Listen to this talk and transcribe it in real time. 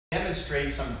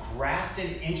demonstrate some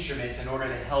Graston instruments in order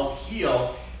to help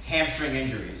heal hamstring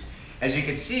injuries. As you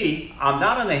can see, I'm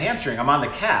not on the hamstring, I'm on the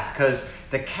calf, because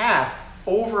the calf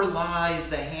overlies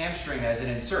the hamstring as it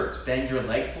inserts. Bend your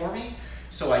leg for me.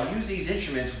 So I use these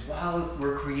instruments while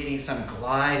we're creating some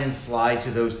glide and slide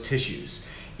to those tissues.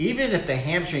 Even if the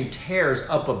hamstring tears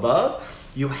up above,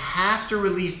 you have to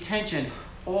release tension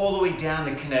all the way down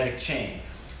the kinetic chain.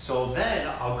 So then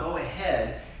I'll go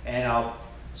ahead and I'll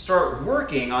start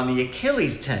working on the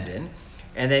Achilles tendon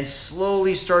and then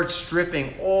slowly start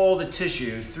stripping all the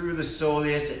tissue through the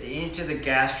soleus and into the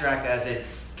gastroc as it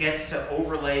gets to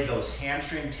overlay those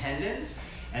hamstring tendons.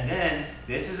 And then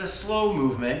this is a slow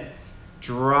movement.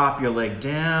 Drop your leg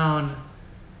down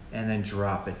and then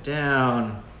drop it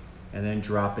down and then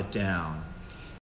drop it down.